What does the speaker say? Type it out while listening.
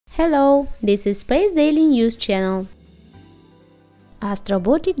Hello, this is Space Daily News Channel.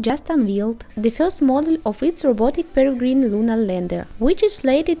 Astrobotic just unveiled the first model of its robotic Peregrine lunar lander, which is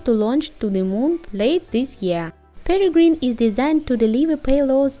slated to launch to the Moon late this year. Peregrine is designed to deliver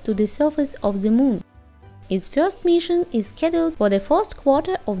payloads to the surface of the Moon. Its first mission is scheduled for the first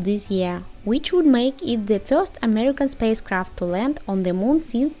quarter of this year, which would make it the first American spacecraft to land on the Moon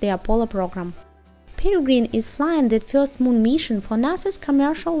since the Apollo program. Peregrine is flying the first Moon mission for NASA's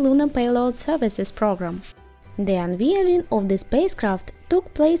Commercial Lunar Payload Services program. The unveiling of the spacecraft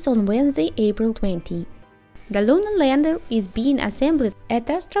took place on Wednesday, April 20. The lunar lander is being assembled at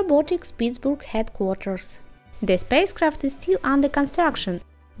Astrobotic's Pittsburgh headquarters. The spacecraft is still under construction,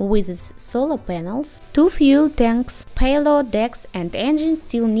 with its solar panels, 2 fuel tanks, payload decks and engines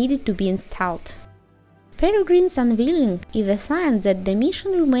still needed to be installed. Peregrine's unveiling is a sign that the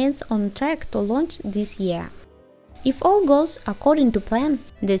mission remains on track to launch this year. If all goes according to plan,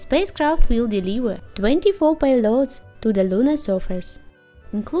 the spacecraft will deliver 24 payloads to the lunar surface,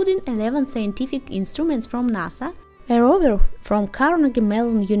 including 11 scientific instruments from NASA, a rover from Carnegie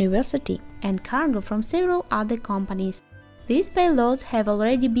Mellon University, and cargo from several other companies. These payloads have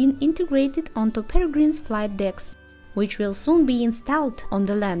already been integrated onto Peregrine's flight decks, which will soon be installed on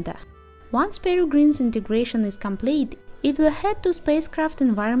the lander. Once Peregrine's integration is complete, it will head to spacecraft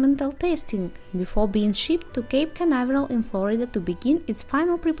environmental testing before being shipped to Cape Canaveral in Florida to begin its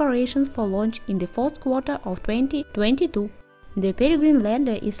final preparations for launch in the first quarter of 2022. The Peregrine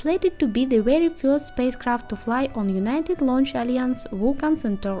lander is slated to be the very first spacecraft to fly on United Launch Alliance Vulcan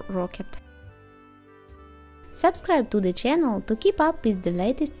Centaur rocket. Subscribe to the channel to keep up with the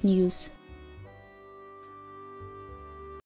latest news.